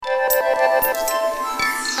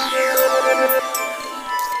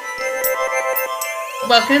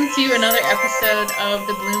Welcome to another episode of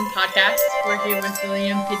the Bloom Podcast. We're here with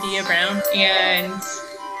William Padilla Brown, and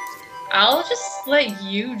I'll just let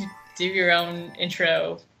you do your own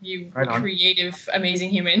intro, you Right on. creative, amazing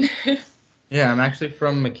human. Yeah, I'm actually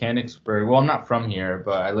from Mechanicsburg. Well, I'm not from here,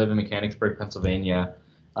 but I live in Mechanicsburg, Pennsylvania.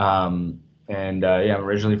 I'm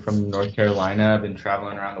originally from North Carolina. I've been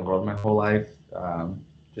traveling around the world my whole life.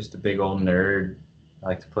 Just a big old nerd. I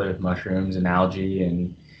like to play with mushrooms and algae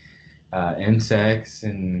and insects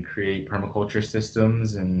and create permaculture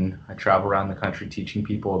systems. And I travel around the country teaching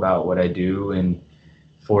people about what I do and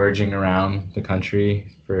foraging around the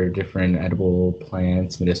country for different edible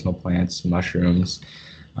plants, medicinal plants, mushrooms.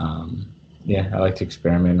 Um, yeah, I like to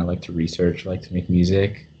experiment. I like to research. I like to make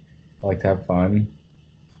music. I like to have fun.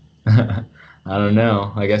 I don't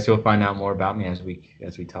know. I guess you'll find out more about me as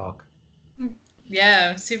we talk. Yeah,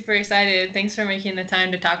 I'm super excited. Thanks for making the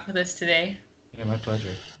time to talk with us today. Yeah, my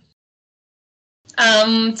pleasure.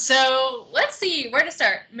 So let's see where to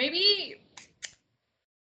start. Maybe,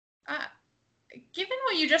 given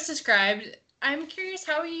what you just described, I'm curious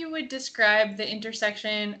how you would describe the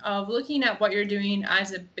intersection of looking at what you're doing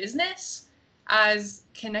as a business, as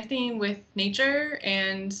connecting with nature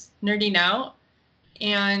and nerding out,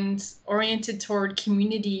 and oriented toward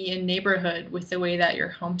community and neighborhood with the way that you're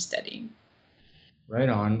homesteading. Right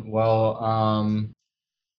on. Well,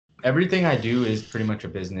 everything I do is pretty much a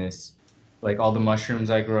business. Like all the mushrooms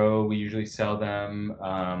I grow, we usually sell them.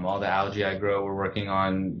 All the algae I grow, we're working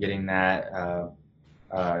on getting that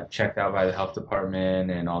checked out by the health department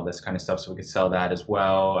and all this kind of stuff, so we could sell that as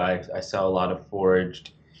well. I sell a lot of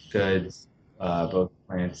foraged goods, both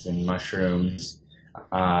plants and mushrooms.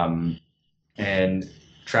 Um, and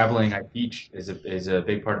traveling, I teach is a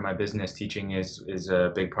big part of my business. Teaching is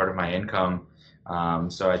a big part of my income.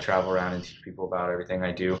 So I travel around and teach people about everything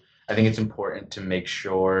I do. I think it's important to make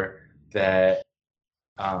sure that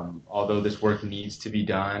although this work needs to be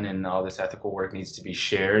done and all this ethical work needs to be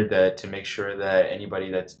shared, that to make sure that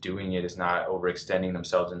anybody that's doing it is not overextending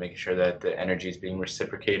themselves and making sure that the energy is being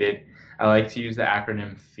reciprocated. I like to use the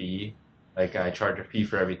acronym FEE. Like I charge a fee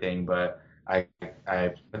for everything, but I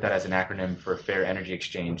put that as an acronym for fair energy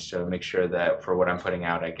exchange. So make sure that for what I'm putting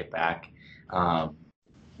out, I get back. Um,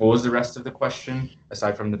 what was the rest of the question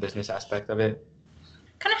aside from the business aspect of it?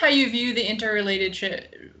 Kind of how you view the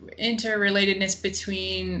interrelatedness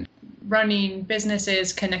between running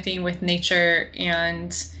businesses, connecting with nature,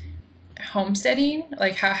 and homesteading,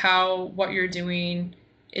 like how what you're doing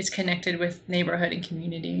is connected with neighborhood and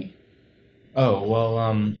community. Oh, well,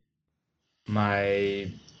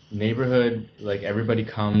 my neighborhood, like everybody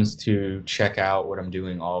comes to check out what I'm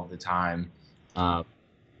doing all of the time. Um,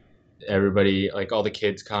 Everybody, like all the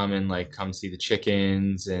kids come and like come see the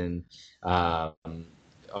chickens, and um,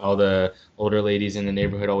 all the older ladies in the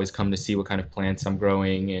neighborhood always come to see what kind of plants I'm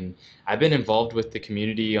growing. And I've been involved with the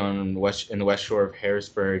community in the West Shore of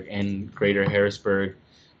Harrisburg and Greater Harrisburg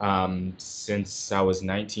since I was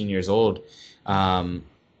 19 years old. Um,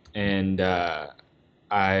 and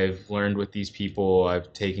I've learned with these people.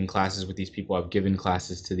 I've taken classes with these people. I've given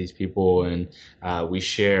classes to these people, and we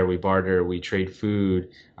share, we barter, we trade food.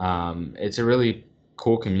 It's a really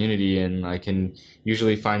cool community, and I can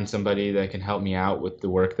usually find somebody that can help me out with the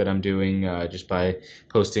work that I'm doing just by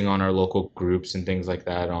posting on our local groups and things like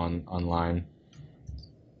that online.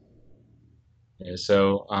 Yeah,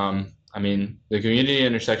 so, I mean, the community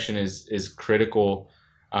intersection is critical.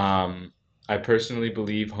 Um, I personally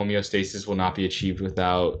believe homeostasis will not be achieved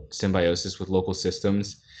without symbiosis with local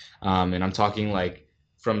systems. And I'm talking like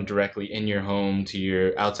from directly in your home to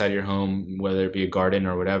your outside your home, whether it be a garden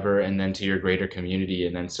or whatever, and then to your greater community,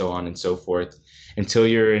 and then so on and so forth, until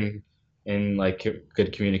you're in like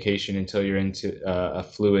good communication, until you're into a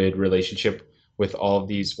fluid relationship with all of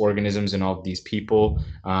these organisms and all of these people,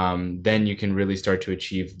 then you can really start to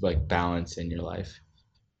achieve like balance in your life.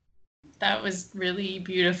 That was really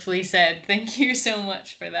beautifully said. Thank you so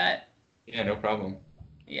much for that. Yeah, no problem.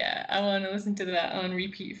 Yeah, I want to listen to that on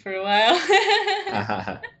repeat for a while.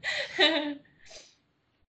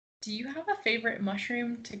 Do you have a favorite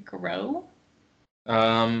mushroom to grow?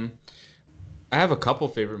 um, I have a couple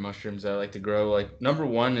favorite mushrooms that I like to grow. Like number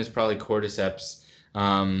one is probably cordyceps.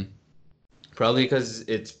 Um, Probably because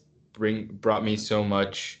it's brought me so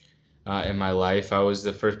much in my life. I was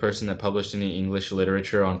the first person that published any English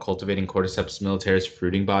literature on cultivating Cordyceps militaris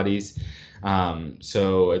fruiting bodies.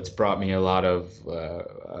 So it's brought me a lot of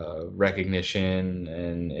recognition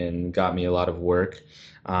and got me a lot of work.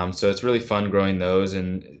 So it's really fun growing those,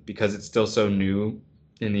 and because it's still so new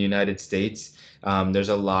in the United States, there's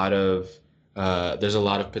a lot of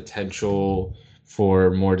potential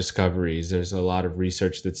for more discoveries. There's a lot of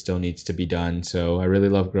research that still needs to be done. So I really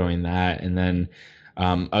love growing that. And then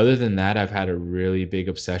other than that, I've had a really big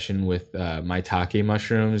obsession with maitake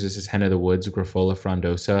mushrooms. This is hen of the woods, Grifola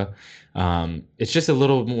frondosa. It's just a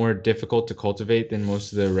little more difficult to cultivate than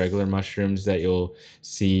most of the regular mushrooms that you'll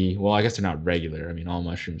see. Well, I guess they're not regular. I mean, all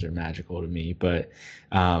mushrooms are magical to me, but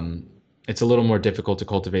um, it's a little more difficult to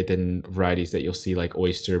cultivate than varieties that you'll see like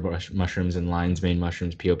oyster mushrooms and lion's mane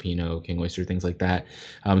mushrooms, Pio Pino, king oyster, things like that.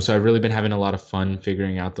 So I've really been having a lot of fun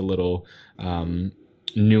figuring out the little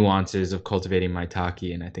nuances of cultivating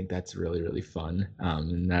maitake, and I think that's really really fun.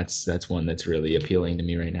 And that's one that's really appealing to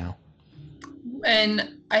me right now.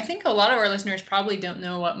 And I think a lot of our listeners probably don't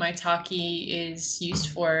know what maitake is used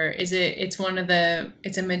for. It's one of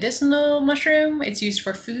it's a medicinal mushroom. It's used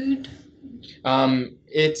for food.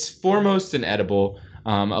 It's foremost an edible.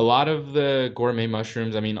 A lot of the gourmet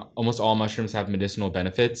mushrooms, I mean, almost all mushrooms have medicinal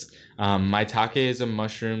benefits. Maitake is a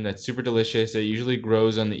mushroom that's super delicious. It usually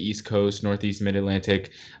grows on the East Coast, Northeast,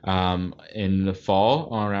 Mid-Atlantic, in the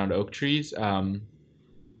fall around oak trees.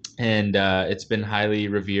 And it's been highly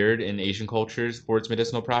revered in Asian cultures for its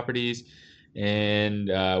medicinal properties. And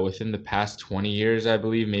within the past 20 years, I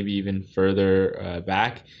believe, maybe even further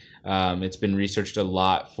back, it's been researched a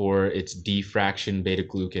lot for its D-fraction beta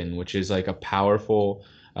glucan, which is like a powerful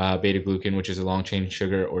beta glucan, which is a long chain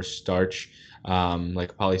sugar or starch,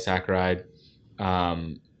 like a polysaccharide,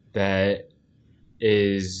 that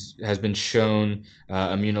has been shown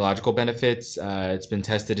immunological benefits. It's been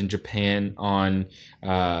tested in Japan on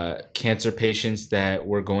cancer patients that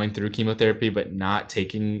were going through chemotherapy but not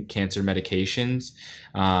taking cancer medications.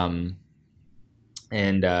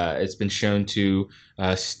 And it's been shown to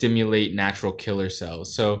stimulate natural killer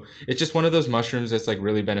cells. So it's just one of those mushrooms that's like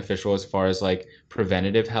really beneficial as far as like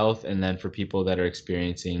preventative health, and then for people that are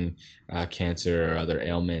experiencing cancer or other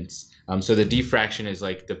ailments. So the diffraction is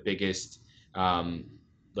like the biggest um,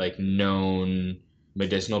 like known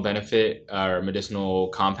medicinal benefit or medicinal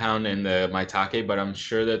compound in the maitake, but I'm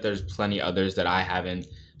sure that there's plenty others that I haven't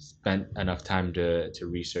spent enough time to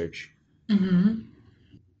research. Mm-hmm.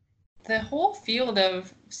 The whole field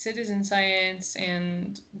of citizen science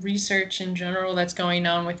and research in general that's going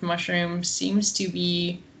on with mushrooms seems to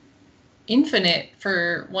be infinite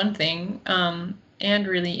for one thing, and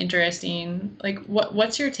really interesting. Like,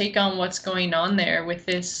 what's your take on what's going on there with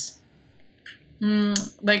this,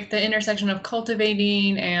 like the intersection of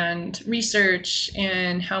cultivating and research,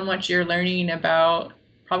 and how much you're learning about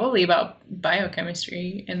probably about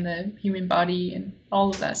biochemistry and the human body and all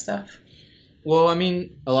of that stuff. Well, I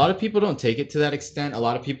mean, a lot of people don't take it to that extent. A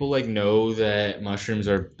lot of people like know that mushrooms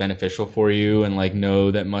are beneficial for you and like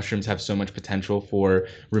know that mushrooms have so much potential for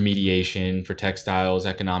remediation, for textiles,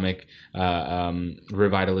 economic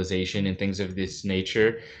revitalization, and things of this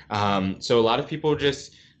nature. So a lot of people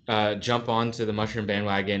just jump onto the mushroom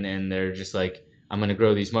bandwagon and they're just like, I'm going to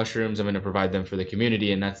grow these mushrooms. I'm going to provide them for the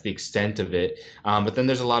community, and that's the extent of it. But then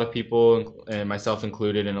there's a lot of people, and myself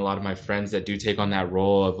included, and a lot of my friends that do take on that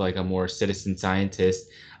role of like a more citizen scientist,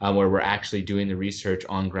 where we're actually doing the research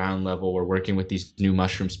on ground level. We're working with these new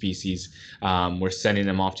mushroom species. We're sending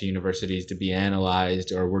them off to universities to be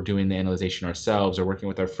analyzed, or we're doing the analyzation ourselves, or working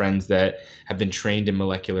with our friends that have been trained in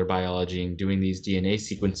molecular biology and doing these DNA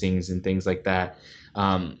sequencings and things like that.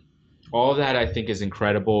 Um, all of that I think is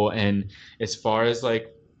incredible. And as far as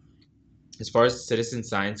like as far as citizen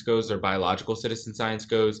science goes or biological citizen science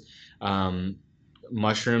goes, um,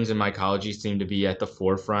 mushrooms and mycology seem to be at the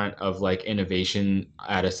forefront of like innovation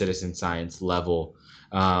at a citizen science level.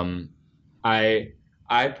 Um, I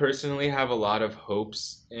I personally have a lot of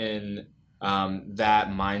hopes in that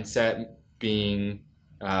mindset being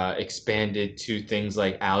expanded to things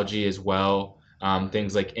like algae as well,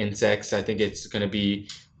 things like insects. I think it's going to be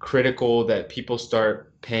critical that people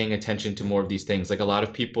start paying attention to more of these things. Like a lot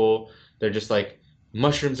of people, they're just like,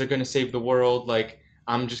 mushrooms are going to save the world. Like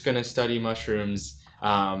I'm just going to study mushrooms,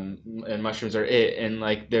 and mushrooms are it. And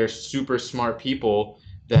like they're super smart people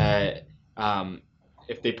that um,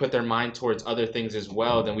 if they put their mind towards other things as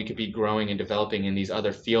well, then we could be growing and developing in these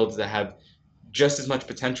other fields that have just as much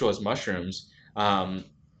potential as mushrooms,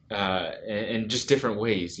 in just different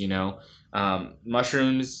ways.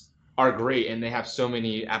 Mushrooms are great and they have so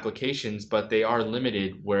many applications, but they are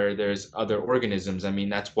limited where there's other organisms. I mean,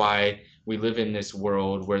 that's why we live in this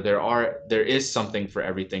world where there is something for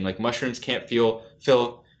everything. Like mushrooms can't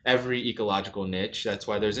fill every ecological niche. That's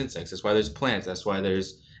why there's insects. That's why there's plants. That's why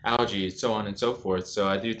there's algae, so on and so forth. So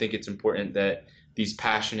I do think it's important that these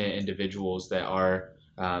passionate individuals that are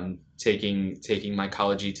taking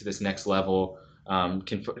mycology to this next level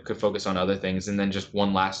could focus on other things. And then just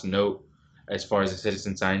one last note as far as the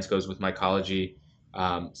citizen science goes with mycology,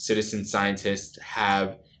 citizen scientists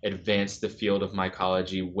have advanced the field of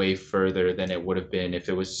mycology way further than it would have been if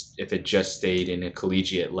it just stayed in a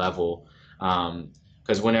collegiate level.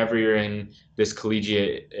 Because whenever you're in this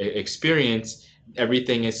collegiate experience,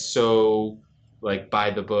 everything is so like by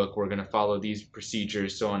the book. We're going to follow these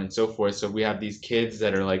procedures, so on and so forth. So we have these kids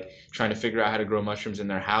that are like trying to figure out how to grow mushrooms in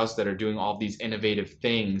their house, that are doing all these innovative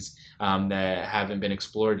things that haven't been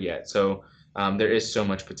explored yet. So there is so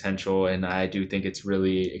much potential, and I do think it's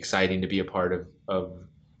really exciting to be a part of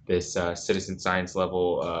this citizen science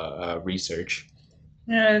level research.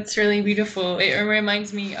 Yeah, it's really beautiful. It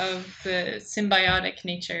reminds me of the symbiotic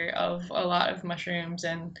nature of a lot of mushrooms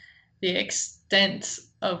and the extent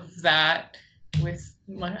of that with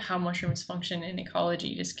how mushrooms function in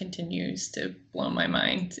ecology just continues to blow my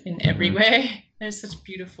mind in every way. There's such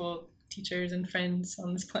beautiful teachers and friends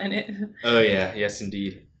on this planet. Oh yeah, yes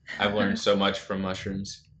indeed. I've learned so much from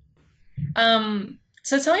mushrooms.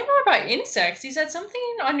 So tell me more about insects. You said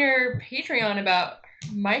something on your Patreon about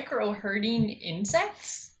micro herding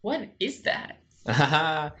insects. What is that?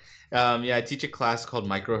 Yeah, I teach a class called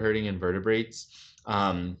microherding invertebrates.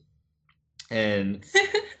 Um, and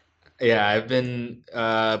yeah, I've been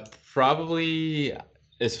probably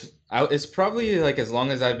it's probably like as long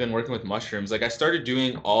as I've been working with mushrooms. Like I started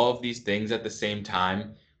doing all of these things at the same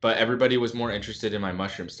time, but everybody was more interested in my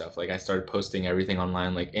mushroom stuff. Like I started posting everything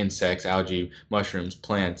online, like insects, algae, mushrooms,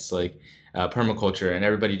 plants, like permaculture, and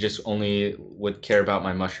everybody just only would care about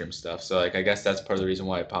my mushroom stuff. So like I guess that's part of the reason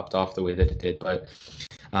why it popped off the way that it did. But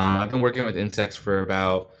I've been working with insects for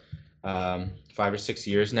about 5 or 6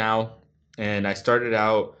 years now, and I started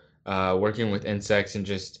out working with insects and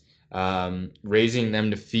just raising them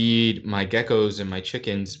to feed my geckos and my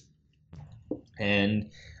chickens. And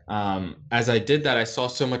as I did that, I saw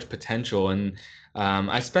so much potential, and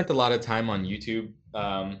I spent a lot of time on YouTube.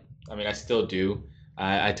 I mean, I still do.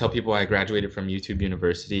 I tell people I graduated from YouTube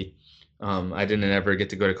University. I didn't ever get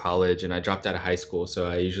to go to college, and I dropped out of high school. So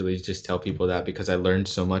I usually just tell people that because I learned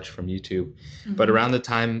so much from YouTube. But around the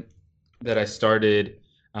time that I started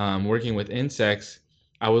working with insects,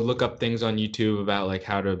 I would look up things on YouTube about like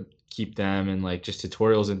how to keep them and like just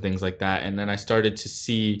tutorials and things like that. And then I started to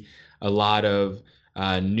see a lot of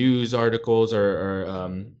news articles or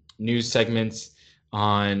news segments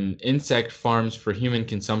on insect farms for human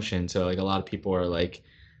consumption. So like a lot of people are like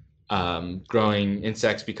growing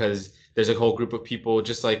insects because there's a whole group of people,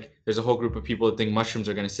 just like there's a whole group of people that think mushrooms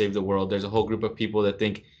are going to save the world. There's a whole group of people that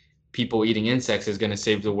think people eating insects is going to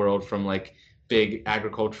save the world from like big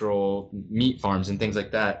agricultural meat farms and things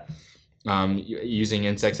like that, using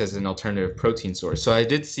insects as an alternative protein source. So I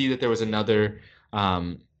did see that there was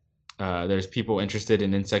um, there's people interested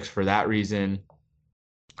in insects for that reason,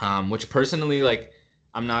 which personally, like,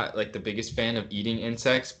 I'm not like the biggest fan of eating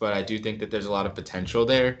insects, but I do think that there's a lot of potential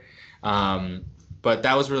there. Um, but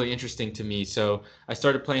that was really interesting to me. So I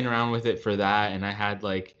started playing around with it for that, and I had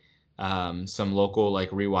like some local like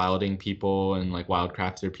rewilding people and like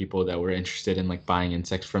wildcrafter people that were interested in like buying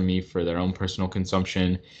insects from me for their own personal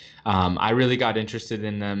consumption. I really got interested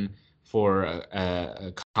in them for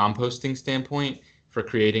a composting standpoint, for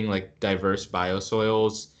creating like diverse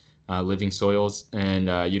biosoils, living soils,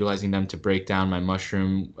 and utilizing them to break down my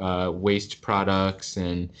mushroom waste products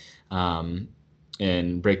um,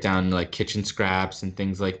 and break down like kitchen scraps and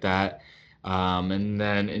things like that. And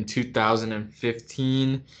then in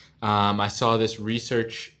 2015, I saw this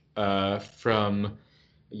research from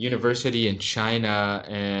a university in China,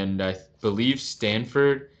 and I believe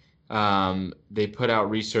Stanford. They put out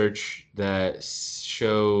research that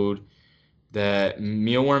showed that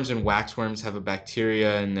mealworms and waxworms have a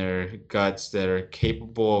bacteria in their guts that are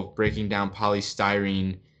capable of breaking down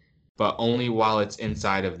polystyrene, but only while it's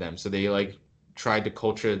inside of them. So they like tried to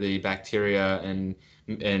culture the bacteria and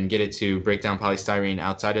get it to break down polystyrene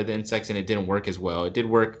outside of the insects, and it didn't work as well. It did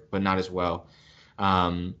work, but not as well.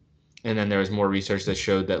 Um, and then there was more research that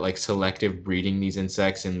showed that like selective breeding these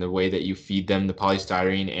insects and the way that you feed them the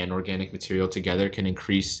polystyrene and organic material together can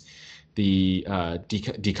increase the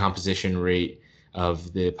decomposition rate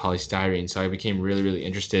of the polystyrene. So I became really, really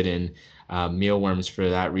interested in mealworms for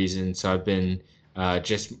that reason. So I've been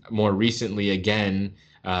just more recently again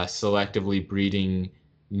selectively breeding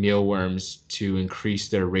mealworms to increase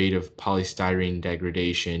their rate of polystyrene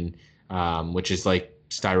degradation, which is like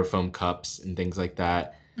styrofoam cups and things like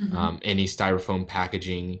that, any styrofoam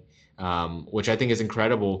packaging, which I think is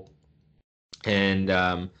incredible, and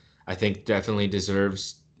I think definitely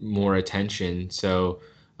deserves more attention. So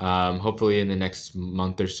hopefully in the next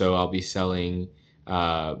month or so, I'll be selling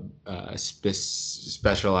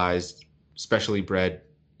specialized, specially bred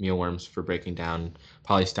mealworms for breaking down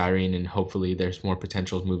polystyrene, and hopefully there's more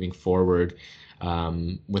potentials moving forward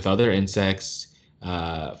with other insects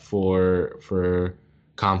for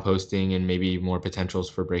composting, and maybe more potentials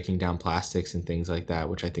for breaking down plastics and things like that,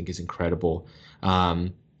 which I think is incredible.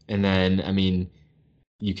 And then, I mean,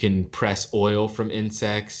 you can press oil from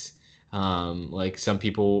insects. Like some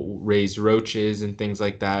people raise roaches and things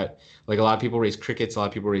like that. Like a lot of people raise crickets, a lot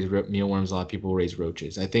of people raise mealworms, a lot of people raise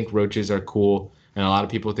roaches. I think roaches are cool, and a lot of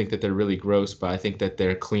people think that they're really gross, but I think that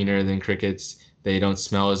they're cleaner than crickets. They don't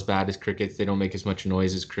smell as bad as crickets. They don't make as much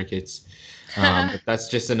noise as crickets. But that's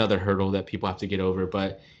just another hurdle that people have to get over.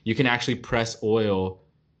 But you can actually press oil,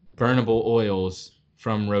 burnable oils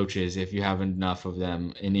from roaches if you have enough of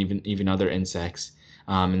them, and even other insects.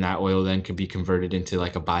 And that oil then could be converted into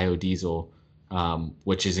like a biodiesel,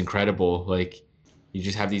 which is incredible. Like you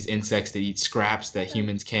just have these insects that eat scraps that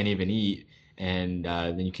humans can't even eat, and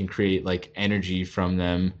then you can create like energy from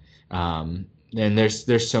them. And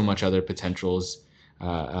there's so much other potentials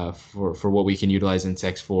for what we can utilize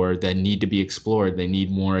insects for that need to be explored. They need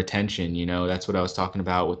more attention. That's what I was talking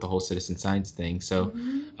about with the whole citizen science thing. So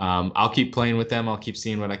I'll keep playing with them. I'll keep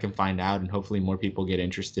seeing what I can find out, and hopefully more people get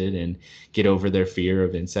interested and get over their fear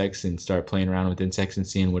of insects and start playing around with insects and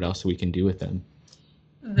seeing what else we can do with them.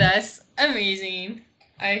 That's amazing.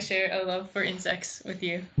 I share a love for insects with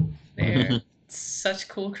you. They're such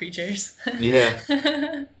cool creatures. Yeah.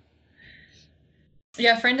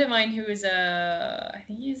 Yeah, a friend of mine who is I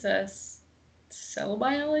think he's a cell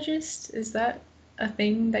biologist. Is that a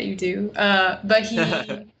thing that you do? But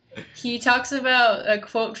he talks about a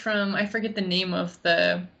quote from, I forget the name of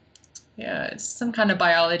it's some kind of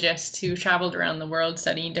biologist who traveled around the world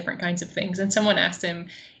studying different kinds of things. And someone asked him,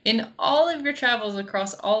 in all of your travels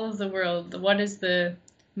across all of the world, what is the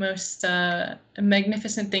most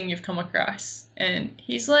magnificent thing you've come across? And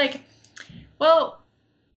he's like, well,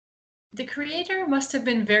 the creator must have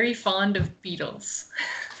been very fond of beetles.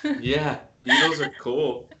 Yeah, beetles are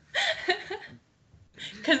cool.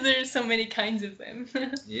 Because there's so many kinds of them.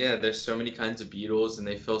 Yeah, there's so many kinds of beetles, and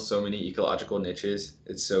they fill so many ecological niches.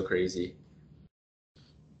 It's so crazy.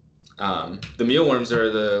 The mealworms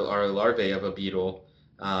are larvae of a beetle.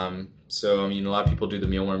 So I mean, a lot of people do the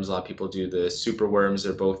mealworms. A lot of people do the superworms.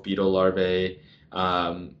 They're both beetle larvae.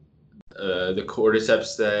 The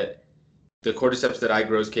cordyceps that I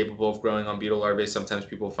grow is capable of growing on beetle larvae. Sometimes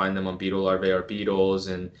people find them on beetle larvae or beetles.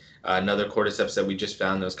 And another cordyceps that we just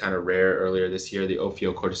found that was kind of rare earlier this year, the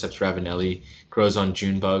Ophiocordyceps ravenelli, grows on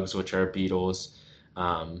June bugs, which are beetles.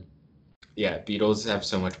 Yeah, beetles have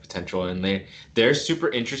so much potential, and they're super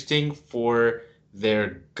interesting for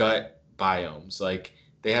their gut biomes. Like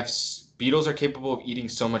beetles are capable of eating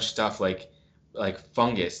so much stuff, like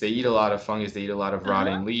fungus. They eat a lot of fungus. They eat a lot of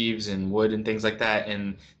rotting leaves and wood and things like that.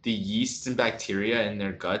 And the yeasts and bacteria in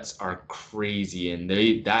their guts are crazy, and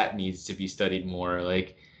that needs to be studied more.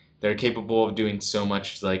 Like they're capable of doing so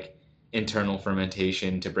much like internal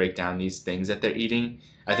fermentation to break down these things that they're eating.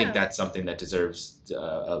 I think that's something that deserves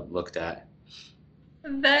looked at.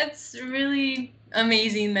 That's really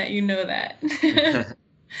amazing that you know that.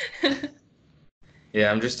 Yeah,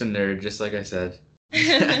 I'm just a nerd, just like I said.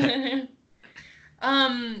 Is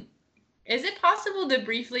it possible to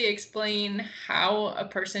briefly explain how a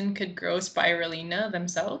person could grow spirulina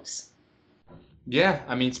themselves? Yeah,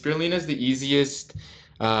 I mean, spirulina is the easiest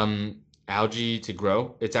algae to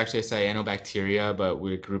grow. It's actually a cyanobacteria, but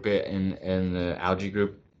we group it in the algae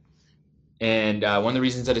group. And one of the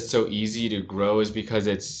reasons that it's so easy to grow is because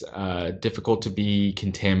it's difficult to be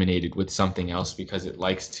contaminated with something else, because it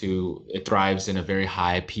thrives in a very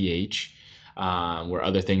high pH where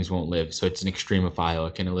other things won't live. So it's an extremophile.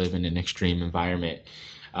 It can live in an extreme environment.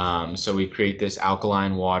 So we create this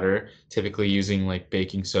alkaline water, typically using like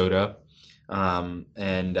baking soda, and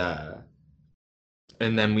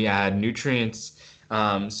then we add nutrients.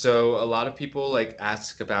 So a lot of people like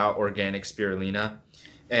ask about organic spirulina.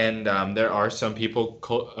 And there are some people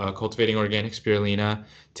cultivating organic spirulina,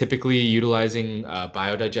 typically utilizing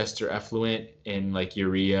biodigester effluent in like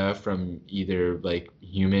urea from either like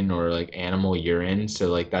human or like animal urine. So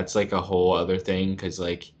like that's like a whole other thing, because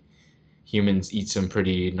like humans eat some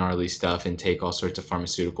pretty gnarly stuff and take all sorts of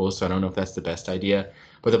pharmaceuticals. So I don't know if that's the best idea.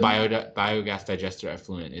 But the biogas digester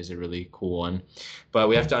effluent is a really cool one. But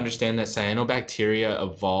we have to understand that cyanobacteria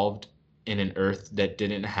evolved in an earth that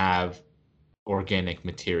didn't have organic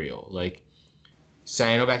material. Like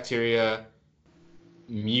cyanobacteria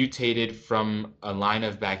mutated from a line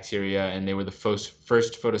of bacteria, and they were the first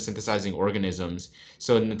photosynthesizing organisms.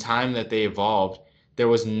 So in the time that they evolved, there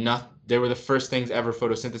was not they were the first things ever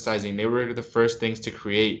photosynthesizing. They were the first things to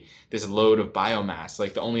create this load of biomass.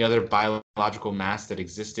 Like the only other biological mass that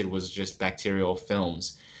existed was just bacterial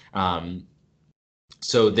films. Um,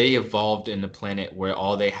 so they evolved in the planet where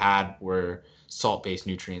all they had were salt-based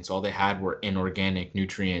nutrients. All they had were inorganic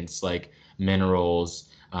nutrients like minerals,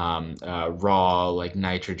 raw like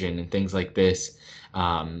nitrogen and things like this.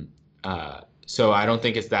 Um, so I don't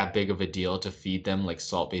think it's that big of a deal to feed them like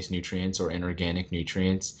salt-based nutrients or inorganic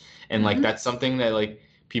nutrients. And like Mm-hmm. that's something that like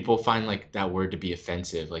people find like that word to be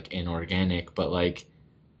offensive, like inorganic, but like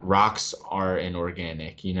rocks are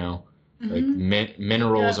inorganic, you know? Like Mm-hmm.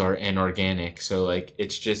 minerals Yeah. are inorganic. So like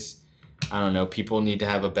it's just I don't know, people need to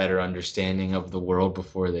have a better understanding of the world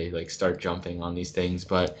before they like start jumping on these things.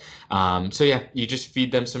 But so yeah, you just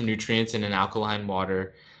feed them some nutrients in an alkaline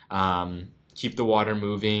water. Keep the water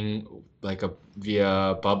moving like a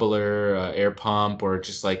via bubbler, air pump, or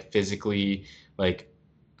just like physically like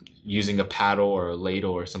using a paddle or a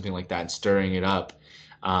ladle or something like that and stirring it up.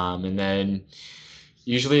 And then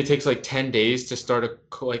usually it takes like 10 days to start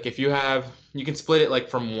like if you have you can split it like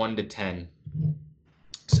from 1 to 10.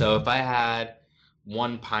 So if I had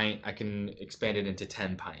 1 pint, I can expand it into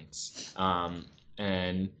 10 pints.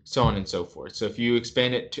 And so on and so forth. So if you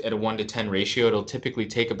expand it at a 1 to 10 ratio, it'll typically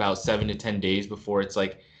take about 7 to 10 days before it's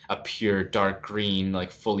like a pure dark green,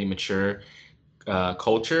 like fully mature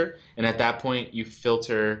culture. And at that point, you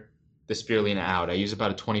filter the spirulina out. I use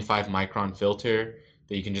about a 25 micron filter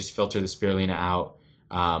that you can just filter the spirulina out,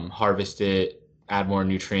 harvest it, add more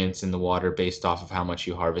nutrients in the water based off of how much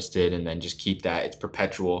you harvested, and then just keep that. It's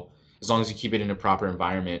perpetual as long as you keep it in a proper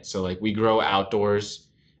environment. So like we grow outdoors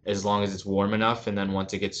as long as it's warm enough, and then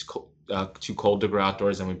once it gets too cold to grow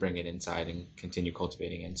outdoors, then we bring it inside and continue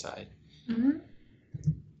cultivating inside. Mm-hmm.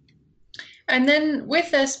 And then with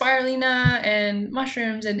the spirulina and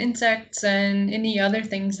mushrooms and insects and any other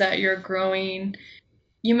things that you're growing,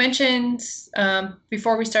 you mentioned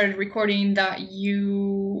before we started recording that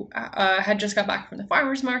you had just got back from the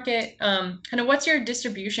farmers market. Kind of what's your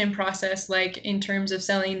distribution process like in terms of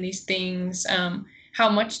selling these things? How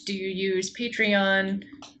much do you use Patreon?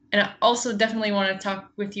 And I also definitely want to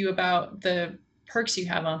talk with you about the perks you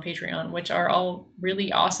have on Patreon, which are all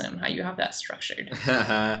really awesome, how you have that structured.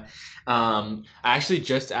 I actually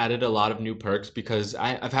just added a lot of new perks because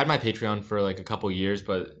I've had my Patreon for like a couple years,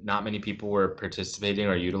 but not many people were participating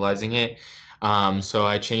or utilizing it. So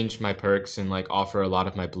I changed my perks and like offer a lot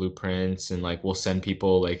of my blueprints and like we'll send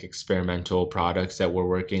people like experimental products that we're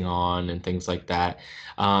working on and things like that.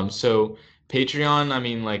 So Patreon, I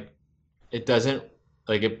mean, like it doesn't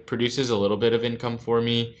like it produces a little bit of income for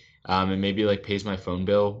me. And maybe like pays my phone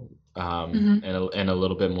bill, Mm-hmm. and a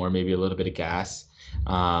little bit more, maybe a little bit of gas,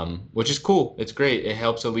 which is cool. It's great. It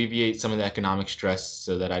helps alleviate some of the economic stress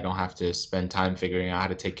so that I don't have to spend time figuring out how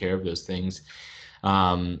to take care of those things.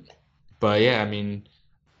 Um, but yeah, I mean,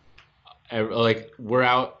 like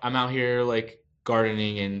I'm out here like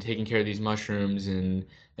gardening and taking care of these mushrooms and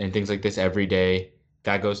things like this every day.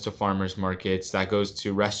 That goes to farmers markets. That goes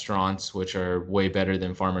to restaurants, which are way better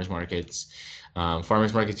than farmers markets.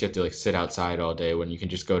 Farmers markets, you have to like sit outside all day when you can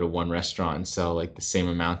just go to one restaurant and sell like the same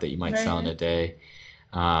amount that you might sell in Right. a day.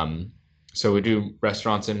 Um, so we do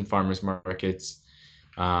restaurants and farmers markets.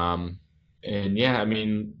 Um, and yeah, I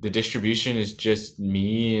mean, the distribution is just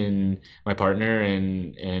me and my partner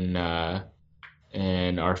and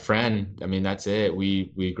our friend. I mean, that's it.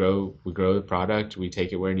 We grow the product, we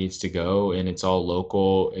take it where it needs to go, and it's all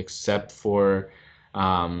local except for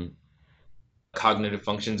um, cognitive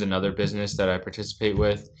functions, another business that I participate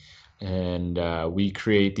with. And we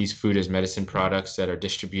create these food as medicine products that are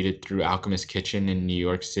distributed through Alchemist Kitchen in New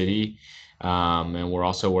York City. And we're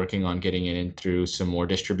also working on getting it in through some more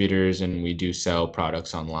distributors, and we do sell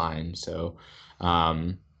products online. So,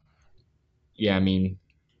 um, yeah, I mean,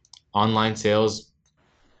 online sales,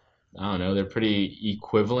 I don't know, they're pretty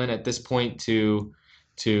equivalent at this point to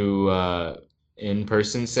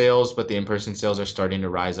in-person sales, but the in-person sales are starting to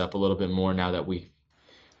rise up a little bit more now that we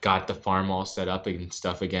got the farm all set up and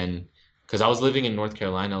stuff again. Because I was living in North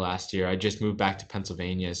Carolina last year. I just moved back to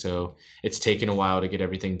Pennsylvania, so it's taken a while to get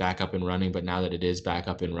everything back up and running. But now that it is back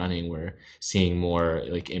up and running, we're seeing more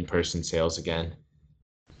like in-person sales again.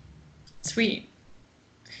 Sweet.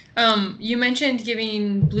 You mentioned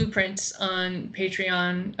giving blueprints on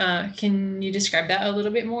Patreon. Can you describe that a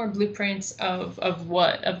little bit more? Blueprints of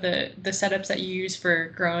what? Of the setups that you use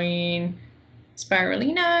for growing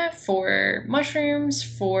spirulina, for mushrooms,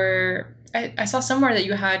 for I saw somewhere that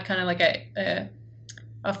you had kind of like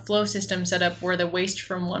a flow system set up where the waste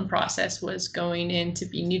from one process was going in to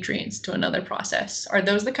be nutrients to another process. Are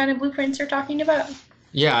those the kind of blueprints you're talking about?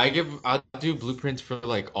 Yeah, I'll do blueprints for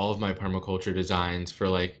like all of my permaculture designs for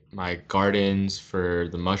like my gardens, for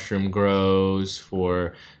the mushroom grows,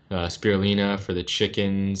 for spirulina, for the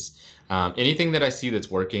chickens, anything that I see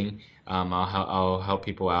that's working. I'll help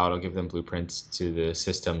people out. I'll give them blueprints to the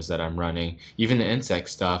systems that I'm running, even the insect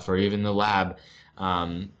stuff or even the lab.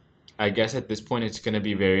 Um, I guess at this point it's going to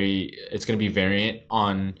be variant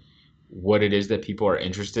on what it is that people are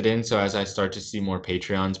interested in. So as I start to see more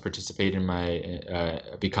Patreons participate in my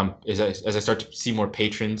become as I start to see more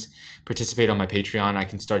patrons participate on my Patreon, I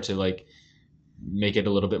can start to like make it a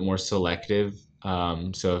little bit more selective.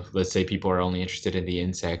 So if, let's say people are only interested in the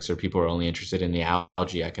insects or people are only interested in the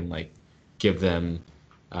algae, I can like give them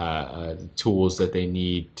tools that they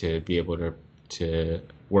need to be able to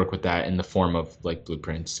work with that in the form of like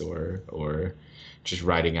blueprints or just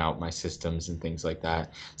writing out my systems and things like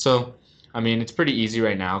that. So, I mean, it's pretty easy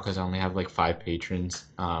right now because I only have like 5 patrons.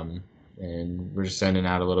 And we're just sending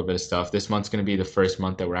out a little bit of stuff. This month's going to be the first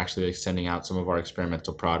month that we're actually like sending out some of our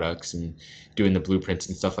experimental products and doing the blueprints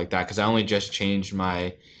and stuff like that. Because I only just changed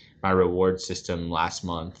my reward system last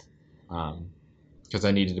month. Because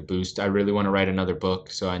I needed a boost. I really want to write another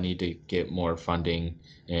book, so I need to get more funding.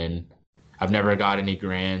 And I've never got any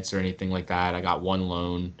grants or anything like that. I got one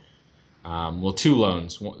loan, well, two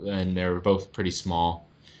loans, and they're both pretty small.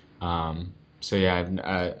 So yeah,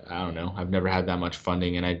 I don't know. I've never had that much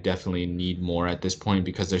funding, and I definitely need more at this point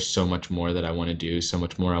because there's so much more that I want to do, so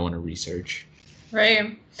much more I want to research.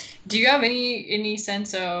 Right. Do you have any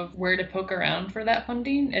sense of where to poke around for that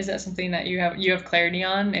funding? Is that something that you have clarity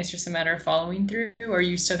on? It's just a matter of following through, or are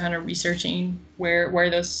you still kind of researching where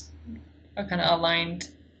those kind of aligned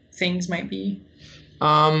things might be?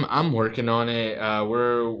 I'm working on it.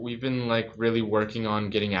 We've been like really working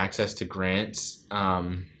on getting access to grants.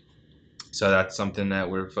 So that's something that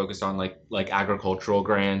we're focused on, like agricultural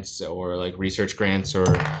grants or like research grants or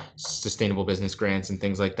sustainable business grants and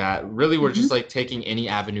things like that. Really, we're just Hmm. like taking any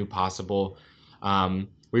avenue possible.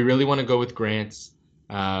 We really want to go with grants.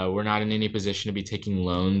 We're not in any position to be taking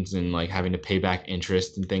loans and like having to pay back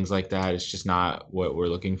interest and things like that. It's just not what we're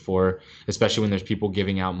looking for, especially when there's people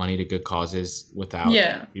giving out money to good causes without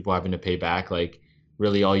Yeah. people having to pay back. Like,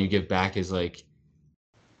 really, all you give back is like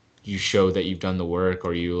you show that you've done the work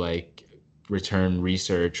or you like return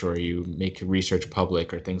research or you make research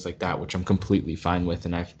public or things like that, which I'm completely fine with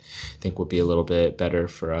and I think would be a little bit better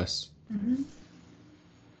for us. Hmm.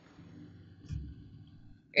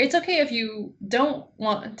 It's okay if you don't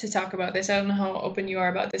want to talk about this. I don't know how open you are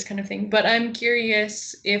about this kind of thing, but I'm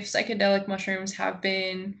curious if psychedelic mushrooms have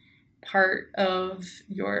been part of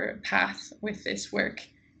your path with this work.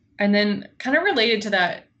 And then kind of related to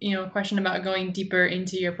that, question about going deeper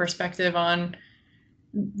into your perspective on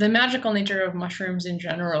the magical nature of mushrooms in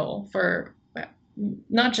general for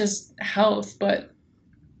not just health, but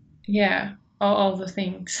yeah, all the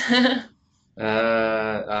things.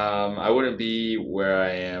 I wouldn't be where I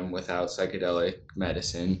am without psychedelic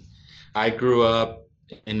medicine. I grew up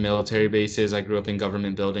in military bases. I grew up in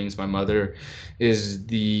government buildings. My mother is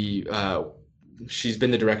she's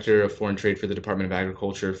been the director of foreign trade for the Department of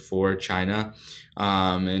Agriculture for China.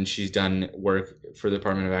 And she's done work for the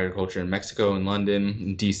Department of Agriculture in Mexico and London,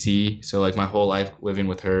 and DC. So like my whole life living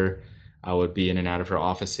with her, I would be in and out of her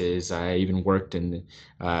offices. I even worked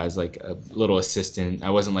as like a little assistant. I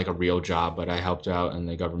wasn't like a real job, but I helped out in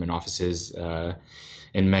the government offices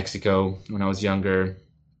in Mexico when I was younger.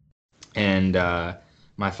 And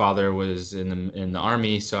my father was in the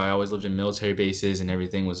army, so I always lived in military bases, and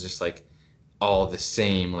everything was just like all the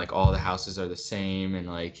same. Like all the houses are the same, and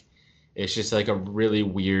like it's just like a really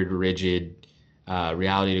weird, rigid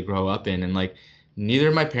reality to grow up in. And like neither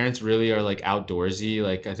of my parents really are like outdoorsy.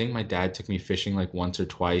 Like I think my dad took me fishing like once or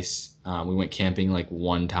twice. We went camping like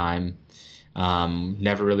one time.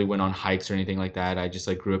 Never really went on hikes or anything like that. I just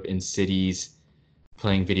like grew up in cities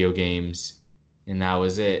playing video games, and that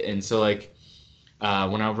was it. And so like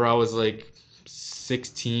whenever I was like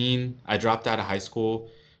 16, I dropped out of high school,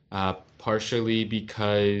 partially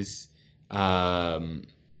um,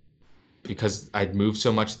 because I'd moved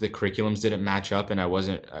so much, the curriculums didn't match up, and I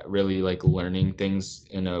wasn't really like learning things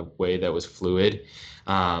in a way that was fluid.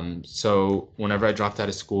 So whenever I dropped out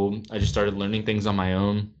of school, I just started learning things on my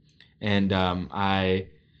own, and I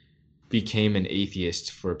became an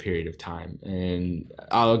atheist for a period of time. And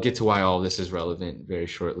I'll get to why all this is relevant very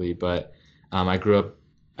shortly. But um, I grew up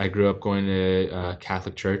I grew up going to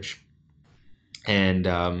Catholic church, and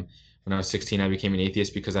when I was 16, I became an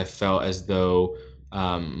atheist because I felt as though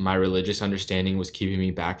my religious understanding was keeping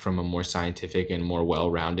me back from a more scientific and more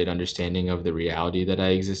well-rounded understanding of the reality that I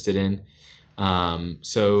existed in.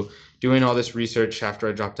 So doing all this research after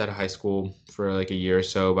I dropped out of high school for like a year or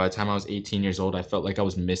so, by the time I was 18 years old, I felt like I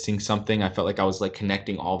was missing something. I felt like I was like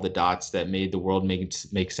connecting all the dots that made the world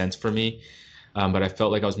make sense for me. But I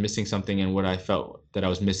felt like I was missing something, and what I felt that I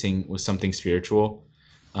was missing was something spiritual.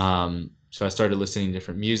 So I started listening to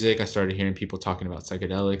different music. I started hearing people talking about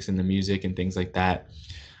psychedelics and the music and things like that.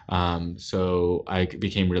 So I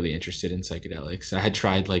became really interested in psychedelics. I had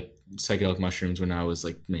tried like psychedelic mushrooms when I was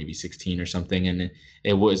like maybe 16 or something, and it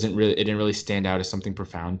didn't really stand out as something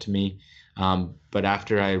profound to me. But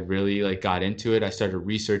after I really like got into it, I started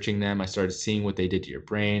researching them. I started seeing what they did to your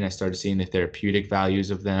brain. I started seeing the therapeutic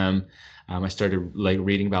values of them. I started like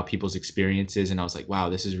reading about people's experiences, and I was like, wow,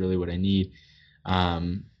 this is really what I need.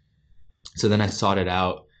 Um, so then I sought it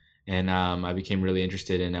out, and I became really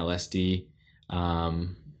interested in LSD.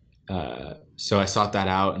 Um, so I sought that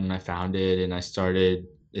out, and I found it, and I started.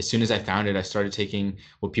 As soon as I found it, I started taking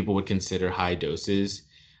what people would consider high doses.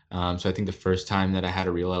 So I think the first time that I had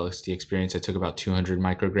a real LSD experience, I took about 200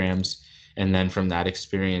 micrograms, and then from that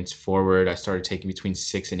experience forward, I started taking between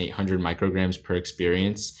 600 and 800 micrograms per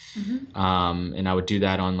experience. Mm-hmm. And I would do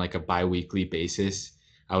that on like a biweekly basis.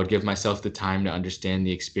 I would give myself the time to understand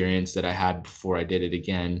the experience that I had before I did it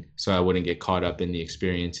again, so I wouldn't get caught up in the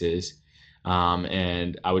experiences.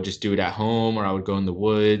 And I would just do it at home, or I would go in the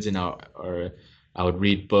woods, or I would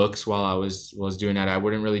read books while I was doing that. I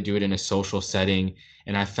wouldn't really do it in a social setting,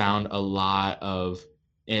 and I found a lot of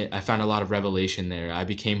revelation there. I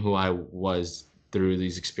became who I was through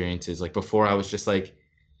these experiences. Like before, I was just like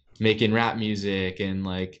making rap music, and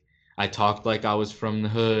like I talked like I was from the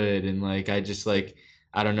hood, and like I just like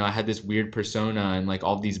I don't know, I had this weird persona, and like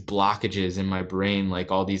all these blockages in my brain,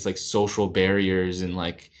 like all these like social barriers and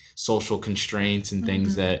like social constraints and things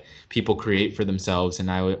Mm-hmm. that people create for themselves.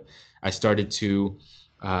 And I started to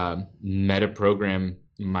meta program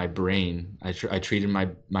my brain. I treated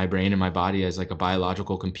my brain and my body as like a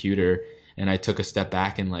biological computer, and I took a step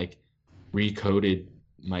back and like recoded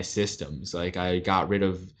my systems. Like I got rid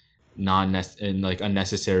of non and like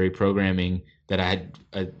unnecessary programming that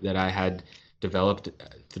I had developed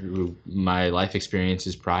through my life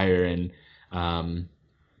experiences prior, and um,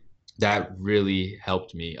 that really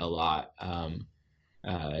helped me a lot.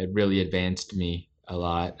 It really advanced me a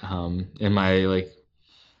lot. In my like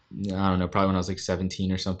I don't know, probably when I was like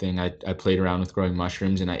 17 or something, I played around with growing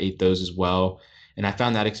mushrooms, and I ate those as well. And I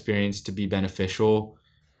found that experience to be beneficial,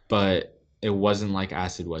 but it wasn't like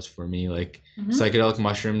acid was for me. Like Mm-hmm. psychedelic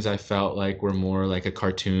mushrooms, I felt like were more like a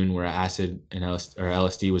cartoon, where acid and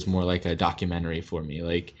LSD was more like a documentary for me.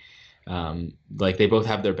 Like they both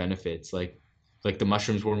have their benefits. Like the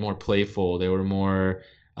mushrooms were more playful. They were more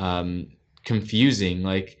um, confusing.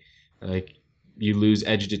 Like you lose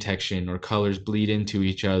edge detection, or colors bleed into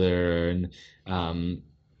each other, and um,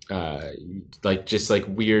 uh, like just like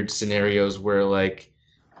weird scenarios where like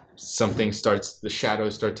the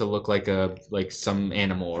shadows start to look like some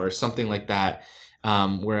animal or something like that.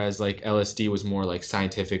 Whereas like LSD was more like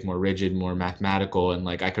scientific, more rigid, more mathematical, and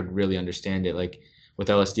like I could really understand it. Like with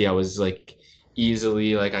LSD, I was like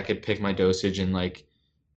easily like I could pick my dosage and like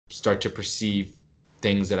start to perceive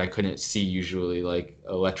things that I couldn't see usually, like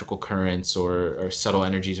electrical currents, or subtle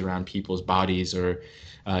energies around people's bodies, or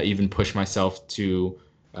even push myself to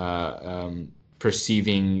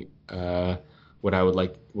perceiving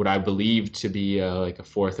what I believe to be like a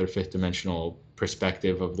fourth or fifth dimensional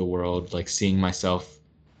perspective of the world, like seeing myself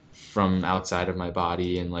from outside of my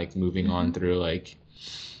body, and like moving on Mm-hmm. through like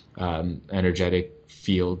energetic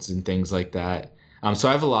fields and things like that. So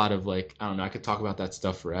I have a lot of like I don't know. I could talk about that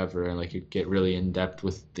stuff forever, and like get really in depth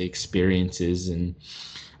with the experiences and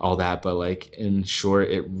all that. But like in short,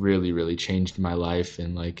 it really really changed my life,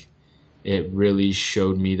 and like it really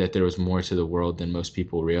showed me that there was more to the world than most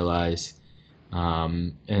people realize.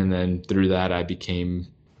 And then through that, I became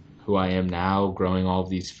who I am now, growing all of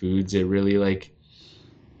these foods. It really like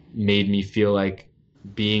made me feel like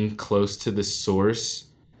being close to the source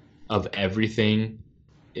of everything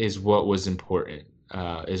is what was important,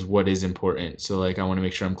 is what is important. So like I want to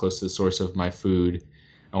make sure I'm close to the source of my food.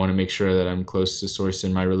 I want to make sure that I'm close to the source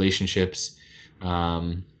in my relationships.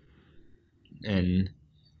 Um, and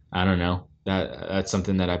I don't know. That's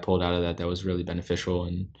something that I pulled out of that was really beneficial.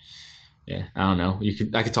 And yeah, I don't know.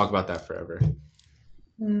 I could talk about that forever.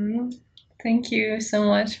 Mm. Thank you so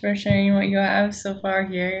much for sharing what you have so far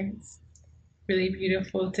here. It's really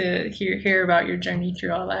beautiful to hear about your journey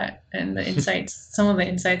through all that and the insights, some of the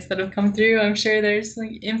insights that have come through. I'm sure there's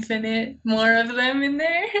like infinite more of them in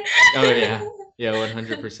there. Oh yeah. Yeah,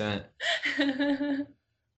 100%.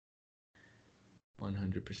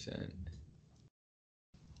 100%.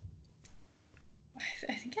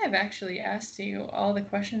 I think I've actually asked you all the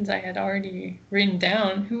questions I had already written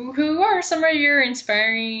down. Who are some of your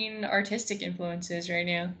inspiring artistic influences right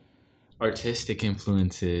now? Artistic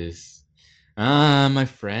influences. My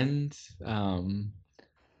friends.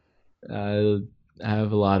 I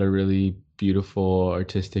have a lot of really beautiful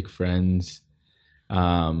artistic friends.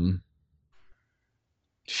 Um,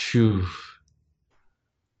 Shoo.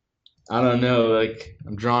 I don't know. Like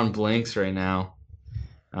I'm drawing blanks right now.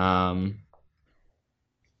 Um,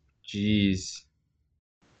 Geez.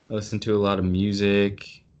 I listen to a lot of music.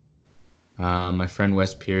 My friend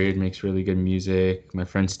West Period makes really good music. My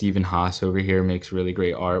friend Stephen Haas over here makes really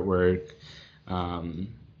great artwork. Um,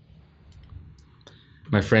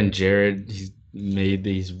 my friend Jared, he's made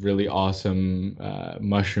these really awesome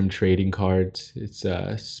mushroom trading cards. It's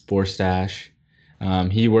Spore Stash.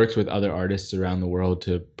 He works with other artists around the world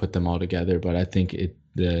to put them all together, but I think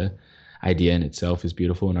the idea in itself is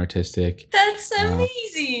beautiful and artistic. That's Uh,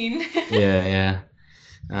 amazing. yeah, yeah.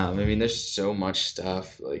 I mean, there's so much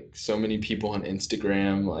stuff, like so many people on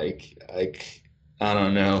Instagram, like I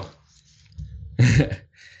don't know.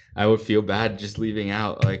 I would feel bad just leaving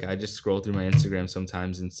out. Like I just scroll through my Instagram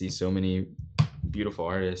sometimes and see so many beautiful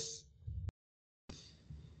artists.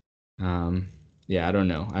 Um, yeah, I don't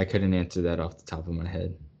know. I couldn't answer that off the top of my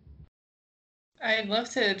head. I'd love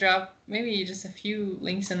to drop maybe just a few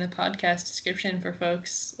links in the podcast description for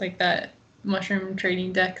folks, like that mushroom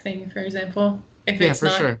trading deck thing, for example, if Yeah, it's for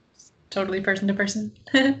not sure. totally person to person.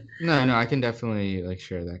 No, no, I can definitely like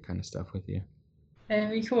share that kind of stuff with you. That'd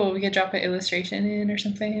be cool. We could drop an illustration in or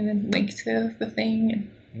something and then link to the thing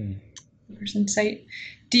and Mm. the person's site.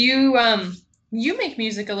 Do you make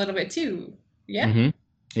music a little bit too? Yeah? Mm-hmm.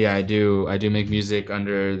 Yeah, I do. I do make music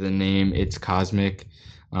under the name It's Cosmic.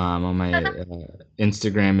 On my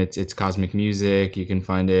Instagram, it's Cosmic Music. You can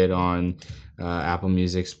find it on Apple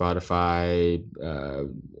Music, Spotify,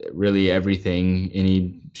 really everything,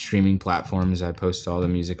 any streaming platforms. I post all the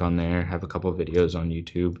music on there. Have a couple of videos on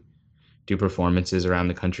YouTube. Do performances around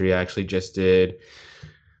the country. I actually just did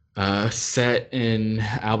a set in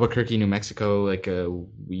Albuquerque, New Mexico, like a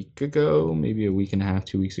week ago, maybe a week and a half,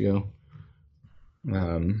 2 weeks ago.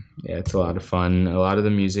 Yeah, it's a lot of fun. A lot of the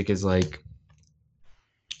music is like,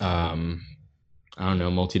 um, I don't know,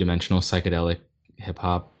 multidimensional psychedelic hip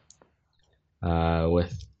hop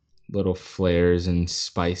with little flares and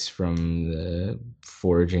spice from the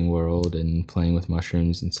foraging world and playing with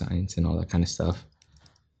mushrooms and science and all that kind of stuff.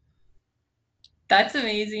 That's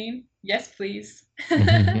amazing. Yes, please.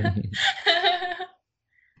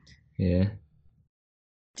 Yeah,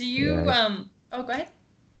 Do you yeah. oh go ahead.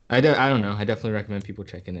 I don't know. I definitely recommend people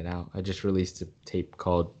checking it out. I just released a tape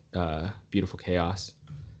called Beautiful Chaos.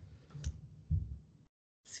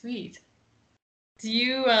 Sweet. Do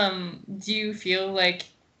you feel like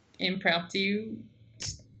impromptu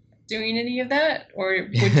doing any of that, or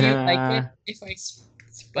would you like it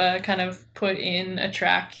if I kind of put in a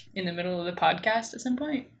track in the middle of the podcast at some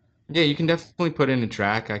point? Yeah, you can definitely put in a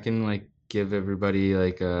track. I can like give everybody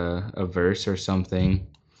like a verse or something.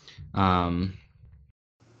 Um,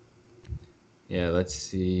 yeah, let's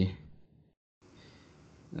see.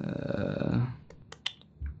 Uh,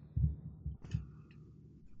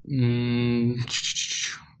 mm,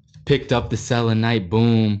 Picked up the selenite,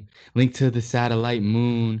 boom. Linked to the satellite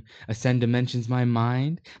moon. Ascend dimensions my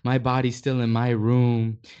mind. My body's still in my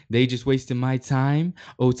room. They just wasting my time.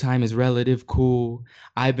 Oh, time is relative cool.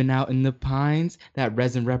 I've been out in the pines. That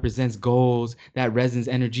resin represents goals. That resin's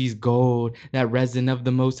energy's gold. That resin of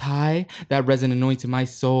the most high. That resin anointed my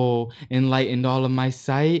soul. Enlightened all of my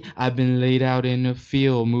sight. I've been laid out in a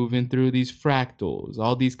field, moving through these fractals.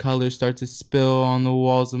 All these colors start to spill on the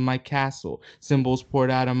walls of my castle. Symbols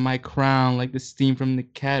poured out of my crown like the steam from the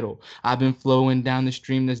kettle. I've been flowing down the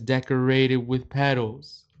stream that's decorated with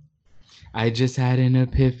petals. I just had an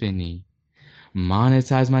epiphany.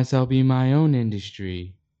 Monetize myself, be my own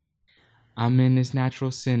industry. I'm in this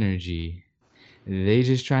natural synergy. They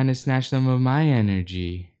just trying to snatch some of my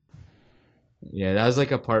energy. Yeah, that was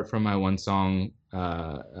like a part from my one song,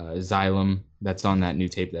 Xylem, that's on that new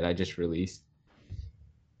tape that I just released.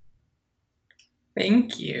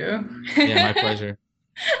 Thank you. Yeah, my pleasure.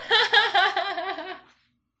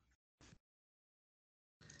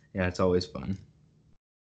 Yeah, it's always fun.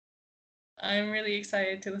 I'm really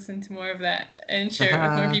excited to listen to more of that and share it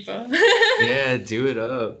with more people. Yeah, do it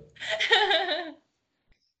up.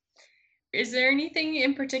 Is there anything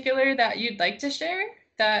in particular that you'd like to share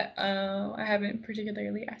that I haven't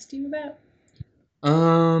particularly asked you about?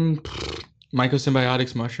 Um,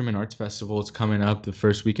 Mycosymbiotics Mushroom and Arts Festival is coming up the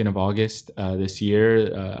first weekend of August this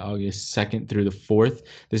year, August 2nd through the 4th.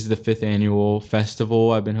 This is the fifth annual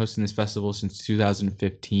festival. I've been hosting this festival since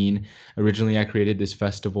 2015. Originally, I created this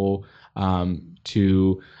festival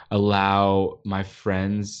to allow my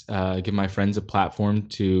friends, give my friends a platform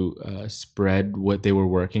to spread what they were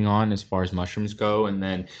working on as far as mushrooms go, and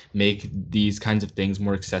then make these kinds of things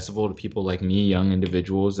more accessible to people like me, young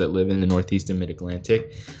individuals that live in the Northeast and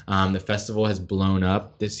Mid-Atlantic. The festival has blown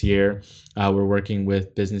up this year. We're working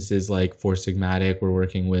with businesses like Four Sigmatic. We're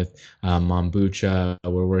working with Mombucha.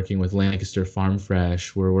 We're working with Lancaster Farm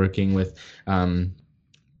Fresh. We're working with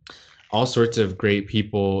all sorts of great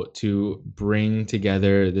people to bring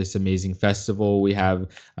together this amazing festival. We have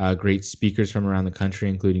great speakers from around the country,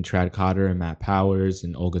 including Trad Cotter and Matt Powers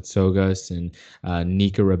and Olga Tsogas and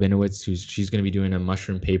Nika Rabinowitz, she's going to be doing a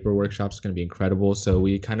mushroom paper workshop. It's going to be incredible. So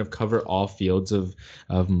we kind of cover all fields of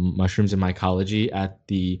mushrooms and mycology at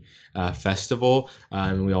the festival.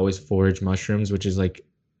 And we always forage mushrooms, which is like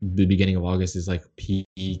the beginning of August is like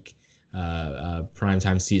peak prime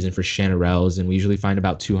time season for chanterelles, and we usually find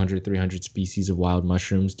about 200 300 species of wild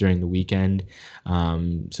mushrooms during the weekend.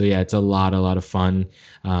 So yeah, it's a lot of fun.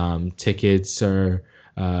 Tickets are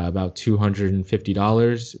about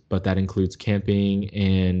 $250, but that includes camping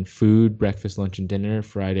and food, breakfast, lunch, and dinner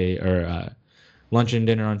Friday, or lunch and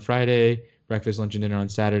dinner on Friday, breakfast, lunch, and dinner on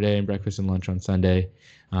Saturday, and breakfast and lunch on Sunday.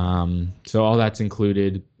 So all that's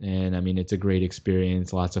included, and I mean, it's a great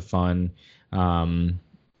experience, lots of fun.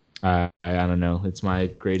 I don't know. It's my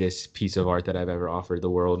greatest piece of art that I've ever offered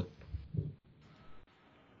the world.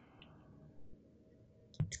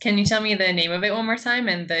 Can you tell me the name of it one more time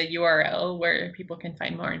and the URL where people can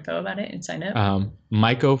find more info about it and sign up?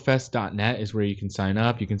 Mycofest.net is where you can sign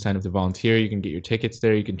up. You can sign up to volunteer. You can get your tickets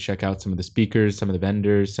there. You can check out some of the speakers, some of the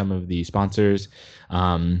vendors, some of the sponsors.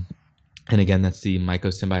 And again, that's the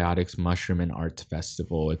Mycosymbiotics Mushroom and Arts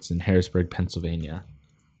Festival. It's in Harrisburg, Pennsylvania.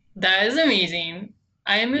 That is amazing.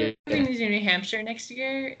 I'm moving to New Hampshire next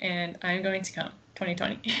year, and I'm going to come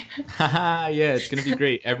 2020. Yeah, it's going to be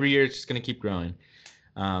great. Every year, it's just going to keep growing.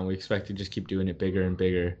 We expect to just keep doing it bigger and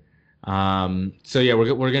bigger. So yeah,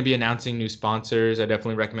 we're going to be announcing new sponsors. I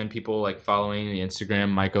definitely recommend people like following the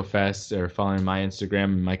Instagram MycoFest or following my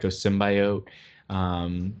Instagram MycoSymbiote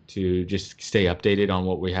to just stay updated on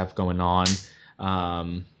what we have going on.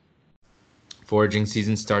 Foraging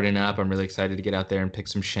season starting up. I'm really excited to get out there and pick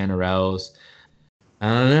some chanterelles. I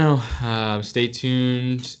don't know. Stay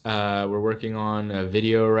tuned. We're working on a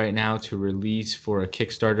video right now to release for a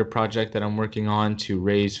Kickstarter project that I'm working on to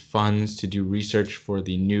raise funds to do research for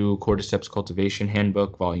the new Cordyceps Cultivation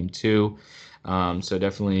Handbook, Volume 2. So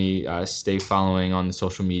definitely stay following on the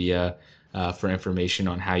social media for information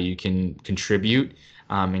on how you can contribute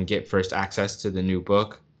and get first access to the new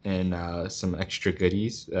book and some extra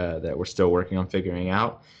goodies that we're still working on figuring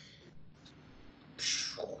out.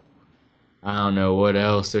 I don't know what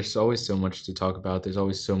else. There's always so much to talk about. There's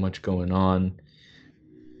always so much going on.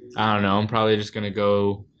 I don't know. I'm probably just going to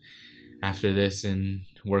go after this and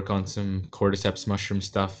work on some cordyceps mushroom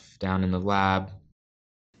stuff down in the lab.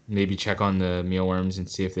 Maybe check on the mealworms and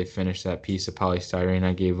see if they finished that piece of polystyrene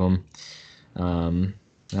I gave them. I don't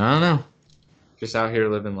know. Just out here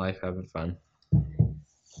living life, having fun.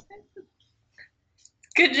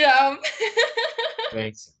 Good job.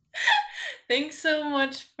 Thanks. Thanks so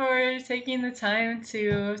much for taking the time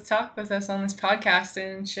to talk with us on this podcast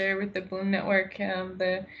and share with the Bloom Network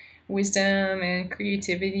the wisdom and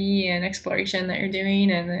creativity and exploration that you're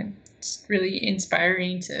doing. And it's really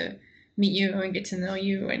inspiring to meet you and get to know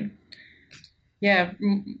you. And yeah,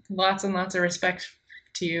 lots and lots of respect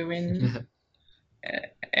to you in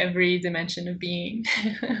every dimension of being.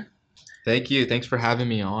 Thank you. Thanks for having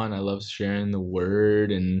me on. I love sharing the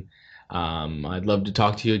word, and I'd love to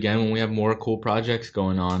talk to you again when we have more cool projects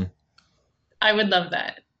going on. I would love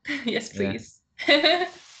that. Yes, please. Yeah.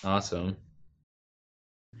 Awesome.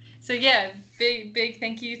 So yeah, big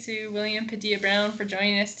thank you to William Padilla Brown for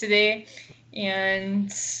joining us today.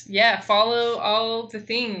 And yeah, follow all the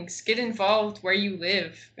things. Get involved where you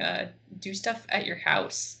live. Do stuff at your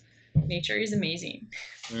house. Nature is amazing.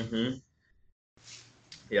 Mm-hmm.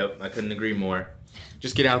 Yep, I couldn't agree more.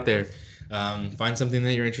 Just get out there. Find something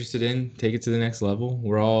that you're interested in. Take it to the next level.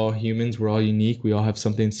 We're all humans. We're all unique. We all have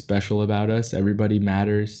something special about us. Everybody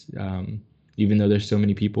matters. Even though there's so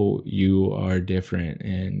many people, you are different,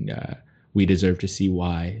 and we deserve to see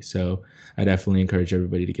why. So I definitely encourage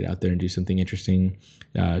everybody to get out there and do something interesting,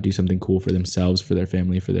 do something cool for themselves, for their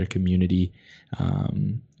family, for their community.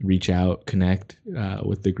 Reach out, connect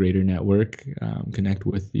with the greater network, connect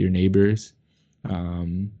with your neighbors.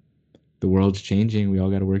 the world's changing. We all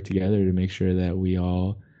got to work together to make sure that we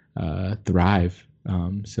all thrive.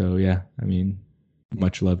 So yeah, I mean,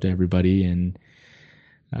 much love to everybody, and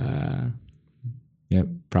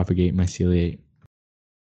propagate myceliate.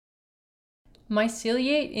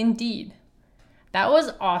 Myceliate indeed. That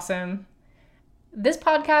was awesome. This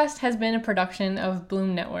podcast has been a production of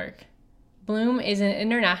Bloom Network. Bloom is an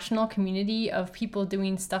international community of people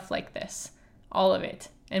doing stuff like this. All of it.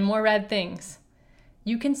 And more rad things.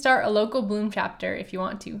 You can start a local Bloom chapter if you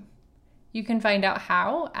want to. You can find out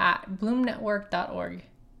how at bloomnetwork.org.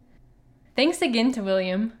 Thanks again to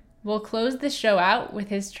William. We'll close this show out with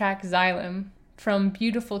his track Xylem from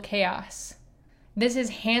Beautiful Chaos. This is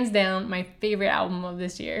hands down my favorite album of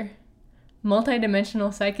this year. Multidimensional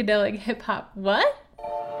psychedelic hip hop. What?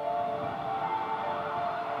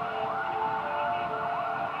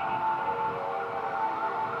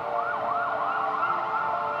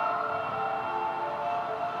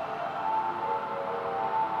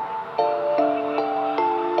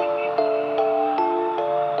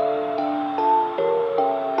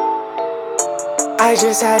 I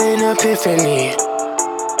just had an epiphany.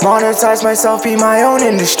 Monetize myself, be my own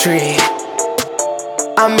industry.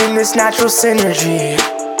 I'm in this natural synergy.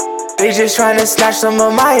 They just tryna snatch some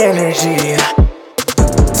of my energy.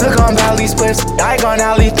 Silicon Valley splits, Diagon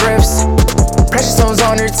Alley thrifts. Precious stones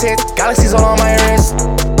on her tits, galaxies all on my wrist.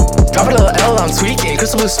 Drop a little L, I'm tweaking.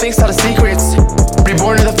 Crystal blue sphinx, all the secrets.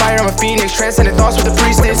 Reborn to the fire, I'm a phoenix. Transcendent thoughts with the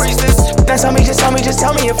priestess. Now tell me, just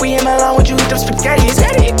tell me if we in Milan, would you eat them spaghetti?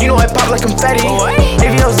 You know I pop like confetti.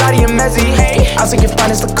 AVO, Zadi, and Mezzi. I was thinking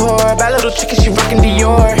finest liqueur. Bad little chicken, she rockin'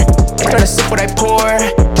 Dior. Tryna sip what I pour.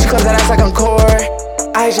 She claps that ass like Encore.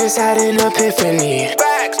 I just had an epiphany.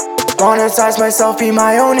 Monetize myself, be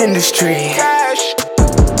my own industry.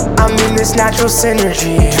 I'm in this natural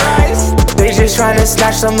synergy. They just tryna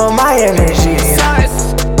snatch some of my energy.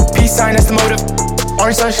 Peace sign, that's the motive.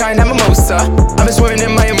 Orange sunshine, that mimosa. I've been swimming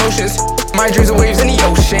in my emotions. My dreams are waves in the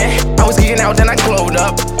ocean. I was geeking out, then I glowed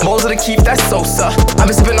up. Bowls of the keep, that's Sosa. I've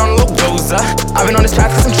been sipping on a little doza. I've been on this path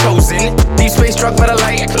cause I'm chosen. Deep space struck by the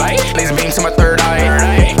light. Laser beam to my third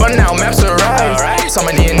eye. But now maps arrive. Saw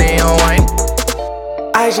my DNA online.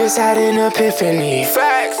 I just had an epiphany.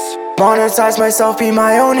 Monetize myself, be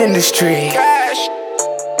my own industry.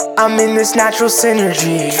 I'm in this natural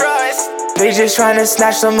synergy. They just tryna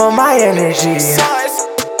snatch some of my energy.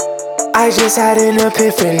 I just had an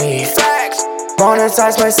epiphany.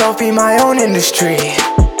 Monetize myself, be my own industry.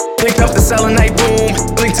 Picked up the selenite boom,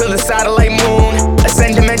 link to the satellite moon.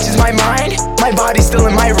 Ascend dimensions, my mind, my body's still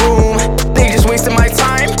in my room. They just wasted my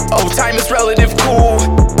time, oh time is relative cool.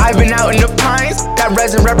 I've been out in the pines, that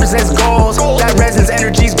resin represents gold. That resin's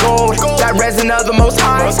energy's gold, that resin of the most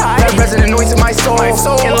high. That resin anointed my soul,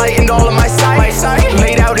 enlightened all of my sight.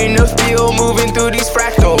 Laid out in the field, moving through these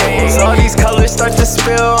fractals. All these colors start to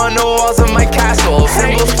spill on the walls of my castle.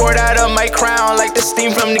 Symbols poured out of my crown like the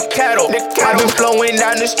steam from the kettle. I've been flowing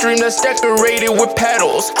down the stream that's decorated with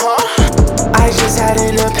petals. I just had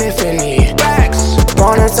an epiphany.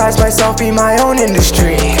 Monetize myself, be my own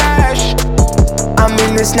industry. I'm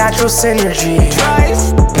in this natural synergy.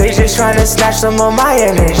 They just tryna snatch some of my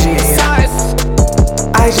energy.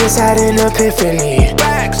 I just had an epiphany.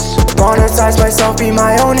 Monetize myself, be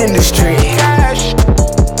my own industry.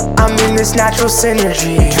 I'm in this natural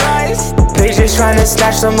synergy. They just tryna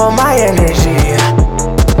snatch some of my energy.